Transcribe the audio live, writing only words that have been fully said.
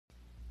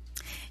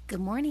Good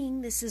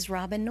morning. This is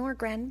Robin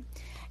Norgren,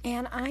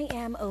 and I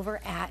am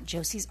over at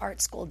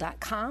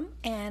josiesartschool.com,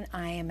 and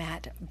I am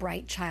at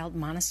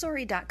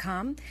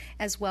brightchildmontessori.com,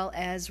 as well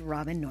as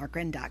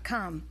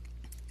robinnorgren.com.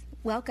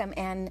 Welcome,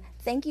 and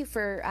thank you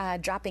for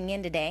dropping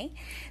in today.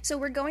 So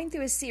we're going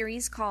through a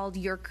series called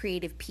Your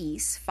Creative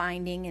Peace,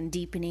 Finding and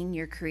Deepening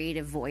Your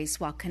Creative Voice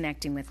While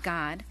Connecting with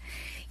God.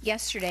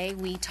 Yesterday,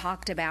 we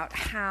talked about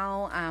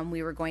how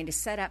we were going to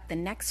set up the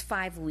next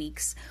 5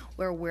 weeks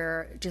where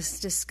we're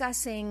just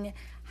discussing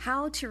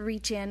how to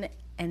reach in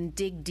and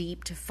dig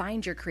deep to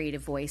find your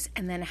creative voice,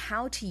 and then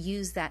how to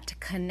use that to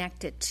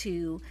connect it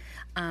to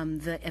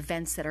the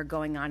events that are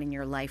going on in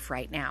your life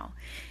right now.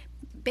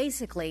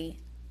 Basically,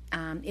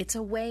 it's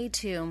a way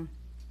to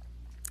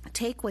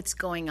take what's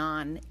going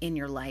on in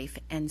your life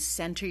and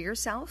center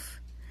yourself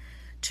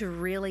to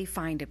really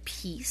find a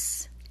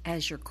peace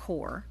as your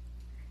core,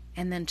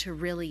 and then to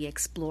really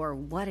explore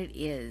what it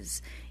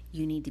is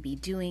you need to be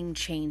doing,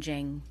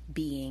 changing,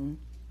 being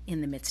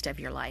in the midst of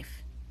your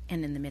life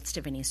and in the midst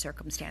of any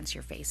circumstance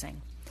you're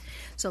facing.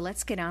 So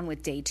let's get on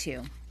with day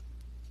 2.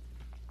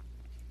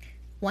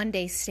 One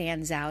day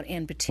stands out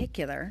in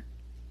particular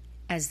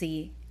as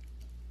the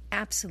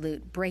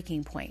absolute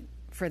breaking point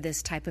for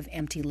this type of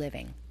empty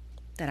living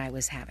that I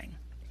was having.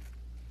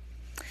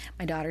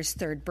 My daughter's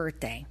 3rd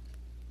birthday.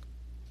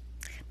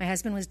 My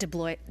husband was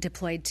deployed to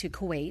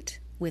Kuwait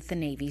with the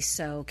Navy,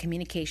 so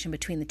communication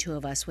between the two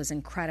of us was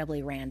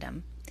incredibly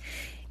random.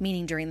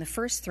 Meaning during the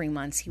first 3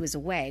 months he was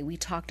away, we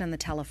talked on the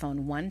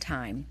telephone one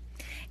time,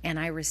 and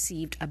I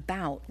received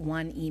about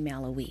 1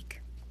 email a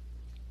week.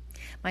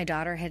 My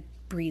daughter had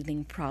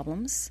breathing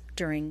problems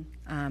during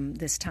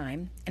this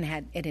time,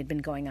 and it had been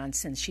going on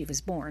since she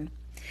was born.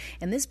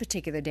 And this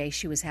particular day,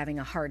 she was having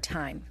a hard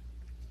time.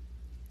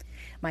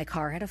 My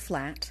car had a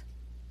flat.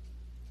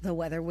 The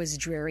weather was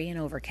dreary and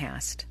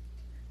overcast.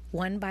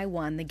 One by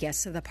one, the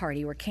guests of the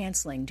party were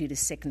canceling due to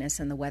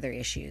sickness and the weather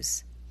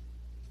issues.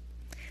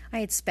 I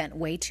had spent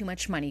way too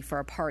much money for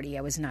a party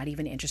I was not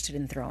even interested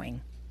in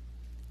throwing.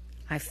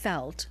 I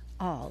felt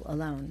all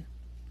alone.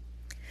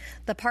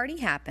 The party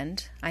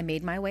happened. I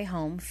made my way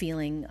home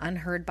feeling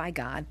unheard by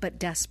God, but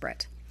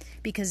desperate,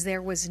 because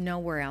there was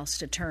nowhere else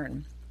to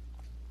turn.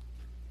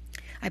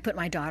 I put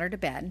my daughter to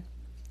bed.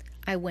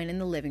 I went in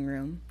the living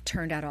room,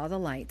 turned out all the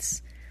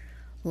lights,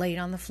 laid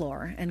on the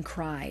floor, and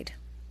cried,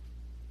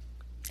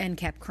 and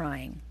kept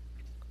crying.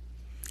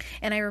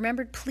 And I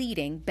remembered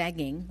pleading,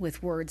 begging,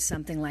 with words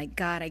something like,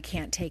 God, I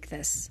can't take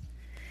this.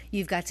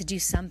 You've got to do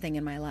something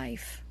in my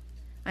life.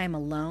 I am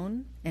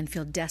alone and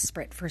feel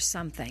desperate for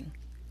something,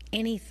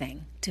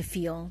 anything, to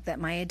feel that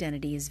my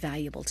identity is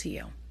valuable to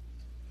you.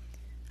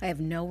 I have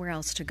nowhere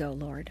else to go,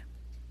 Lord.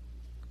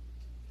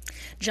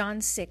 John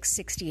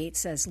 6:68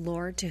 says,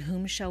 Lord, to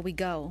whom shall we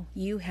go?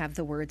 You have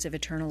the words of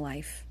eternal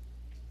life.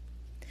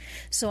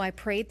 So I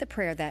prayed the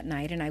prayer that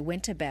night, and I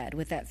went to bed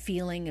with that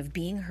feeling of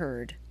being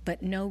heard,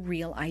 but no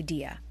real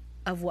idea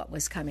of what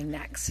was coming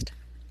next.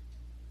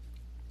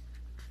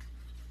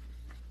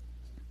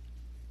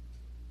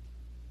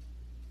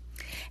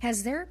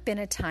 Has there been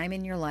a time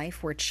in your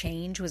life where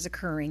change was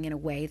occurring in a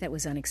way that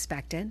was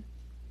unexpected?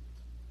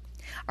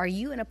 Are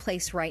you in a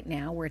place right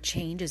now where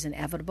change is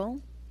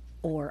inevitable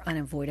or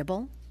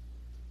unavoidable?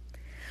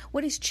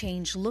 What does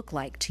change look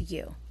like to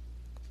you?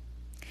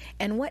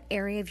 And what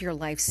area of your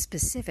life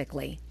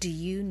specifically do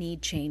you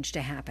need change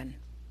to happen?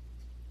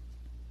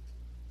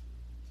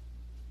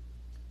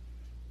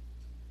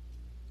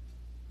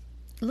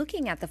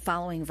 Looking at the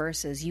following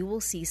verses, you will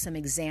see some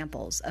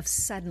examples of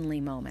suddenly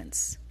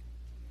moments.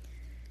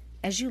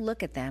 As you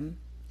look at them,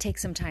 take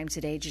some time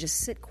today to just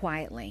sit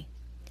quietly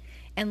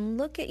and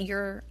look at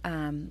your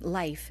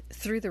life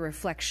through the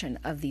reflection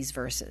of these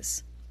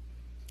verses.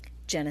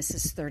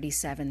 Genesis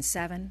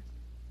 37:7,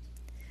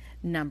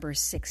 Numbers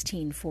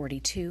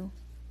 16:42,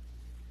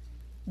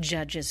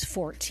 Judges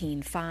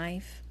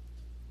 14:5,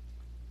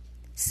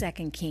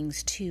 2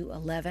 Kings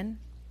 2:11,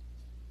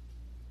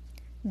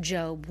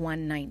 Job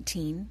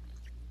 1:19,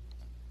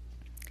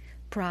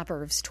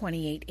 Proverbs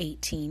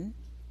 28:18,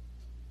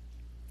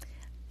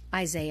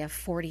 Isaiah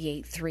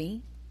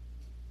 48:3,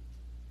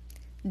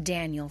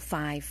 Daniel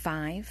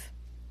 5:5,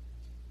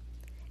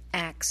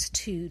 Acts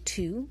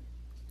 2:2,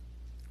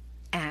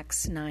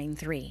 Acts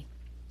 9:3.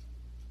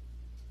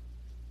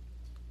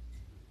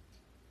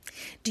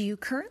 Do you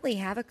currently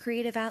have a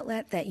creative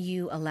outlet that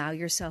you allow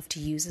yourself to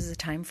use as a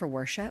time for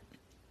worship?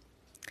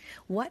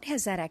 What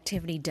has that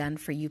activity done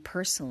for you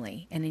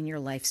personally and in your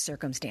life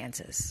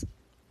circumstances?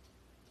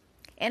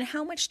 And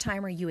how much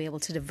time are you able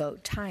to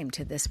devote time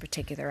to this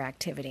particular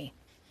activity?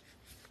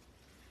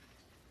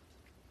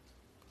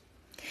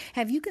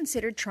 Have you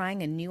considered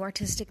trying a new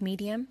artistic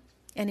medium?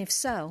 And if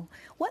so,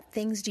 what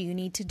things do you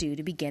need to do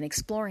to begin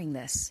exploring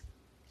this?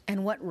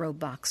 And what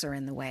roadblocks are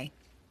in the way?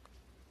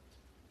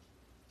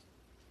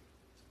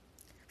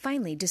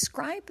 Finally,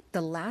 describe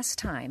the last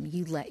time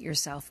you let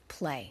yourself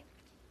play.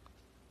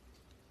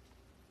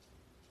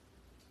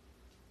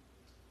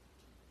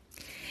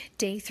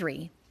 Day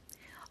 3.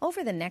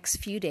 Over the next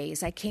few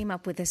days, I came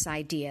up with this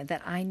idea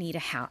that I need a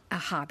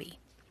hobby.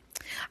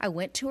 I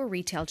went to a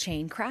retail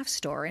chain craft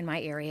store in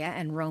my area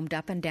and roamed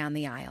up and down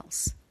the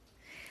aisles.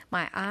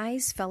 My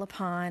eyes fell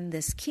upon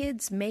this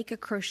kid's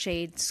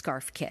make-a-crocheted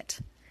scarf kit,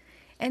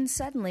 and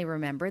suddenly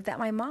remembered that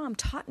my mom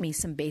taught me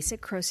some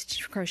basic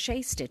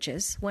crochet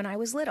stitches when I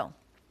was little.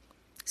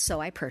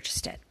 So I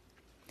purchased it.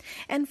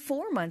 And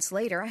 4 months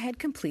later, I had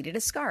completed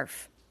a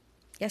scarf.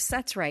 Yes,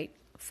 that's right,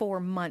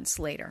 4 months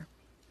later.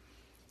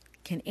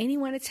 Can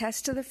anyone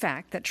attest to the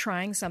fact that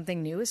trying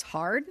something new is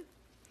hard?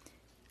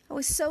 I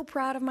was so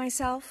proud of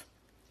myself,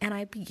 and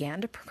I began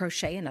to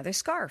crochet another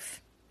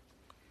scarf.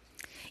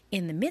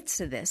 In the midst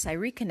of this, I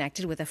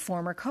reconnected with a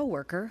former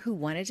coworker who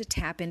wanted to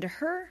tap into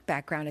her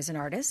background as an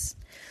artist,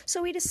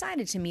 so we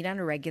decided to meet on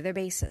a regular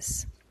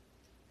basis.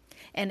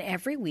 And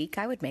every week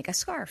I would make a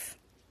scarf.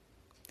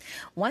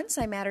 Once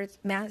I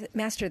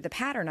mastered the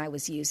pattern I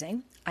was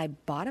using, I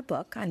bought a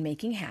book on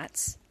making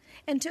hats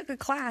and took a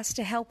class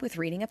to help with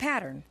reading a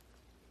pattern.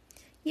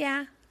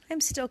 Yeah,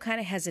 I'm still kind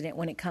of hesitant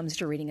when it comes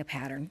to reading a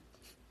pattern.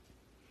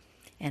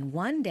 And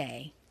one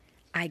day,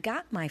 I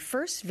got my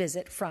first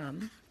visit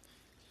from,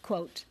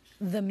 quote,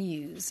 the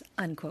muse,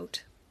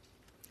 unquote.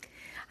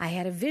 I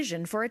had a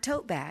vision for a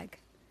tote bag.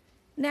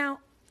 Now,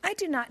 I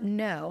do not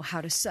know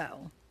how to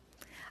sew.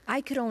 I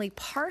could only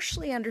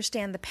partially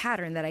understand the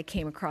pattern that I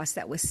came across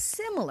that was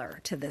similar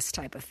to this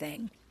type of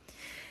thing,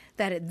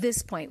 that at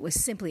this point was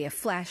simply a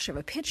flash of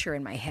a picture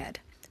in my head.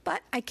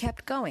 But I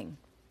kept going.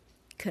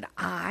 Could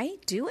I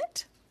do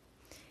it?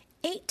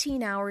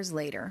 18 hours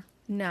later,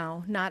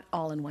 no, not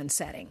all in one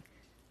setting.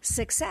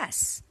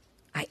 Success!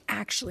 I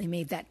actually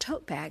made that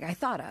tote bag I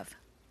thought of.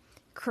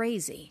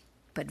 Crazy,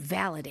 but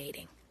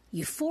validating,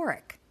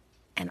 euphoric,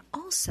 and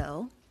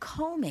also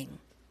calming.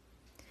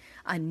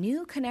 A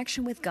new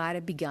connection with God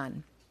had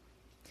begun.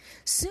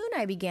 Soon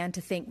I began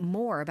to think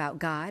more about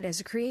God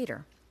as a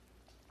creator.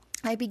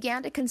 I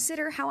began to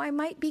consider how I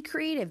might be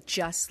creative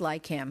just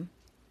like Him.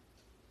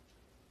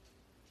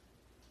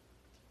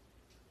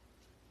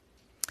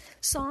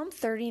 Psalm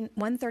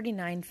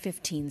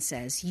 139:15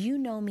 says, "You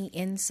know me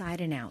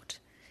inside and out.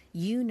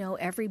 You know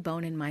every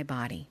bone in my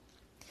body.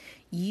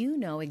 You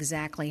know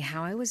exactly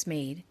how I was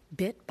made,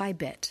 bit by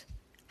bit,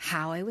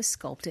 how I was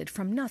sculpted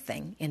from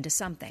nothing into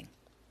something."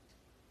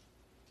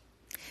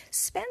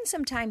 Spend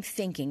some time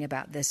thinking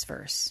about this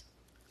verse,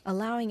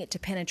 allowing it to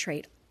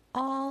penetrate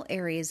all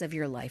areas of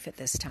your life at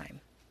this time.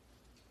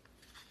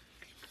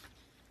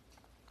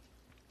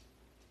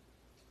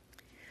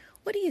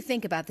 What do you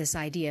think about this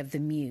idea of the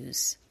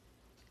muse?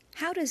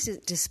 How does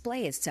it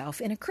display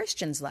itself in a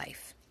Christian's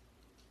life?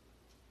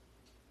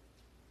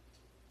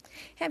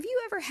 Have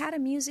you ever had a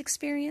muse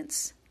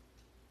experience?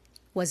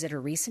 Was it a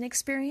recent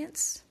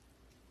experience?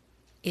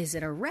 Is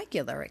it a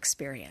regular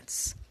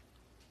experience?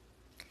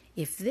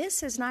 If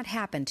this has not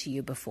happened to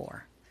you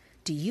before,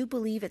 do you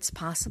believe it's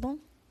possible?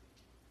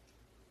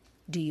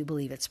 Do you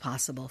believe it's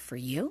possible for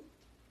you?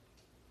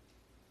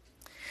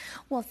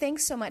 Well,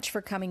 thanks so much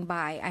for coming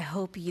by. I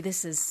hope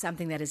this is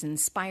something that is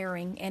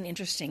inspiring and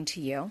interesting to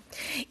you.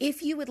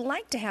 If you would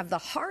like to have the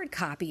hard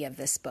copy of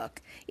this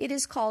book, it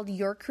is called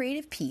Your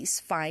Creative Peace,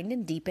 Find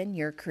and Deepen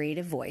Your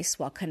Creative Voice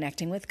While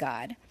Connecting with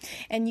God.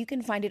 And you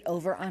can find it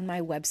over on my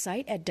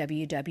website at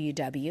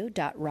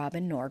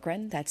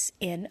www.robinnorgren, that's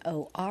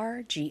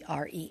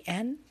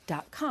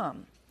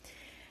NORGREN.com.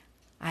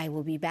 I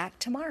will be back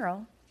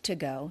tomorrow to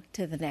go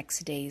to the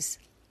next day's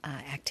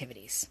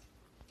activities.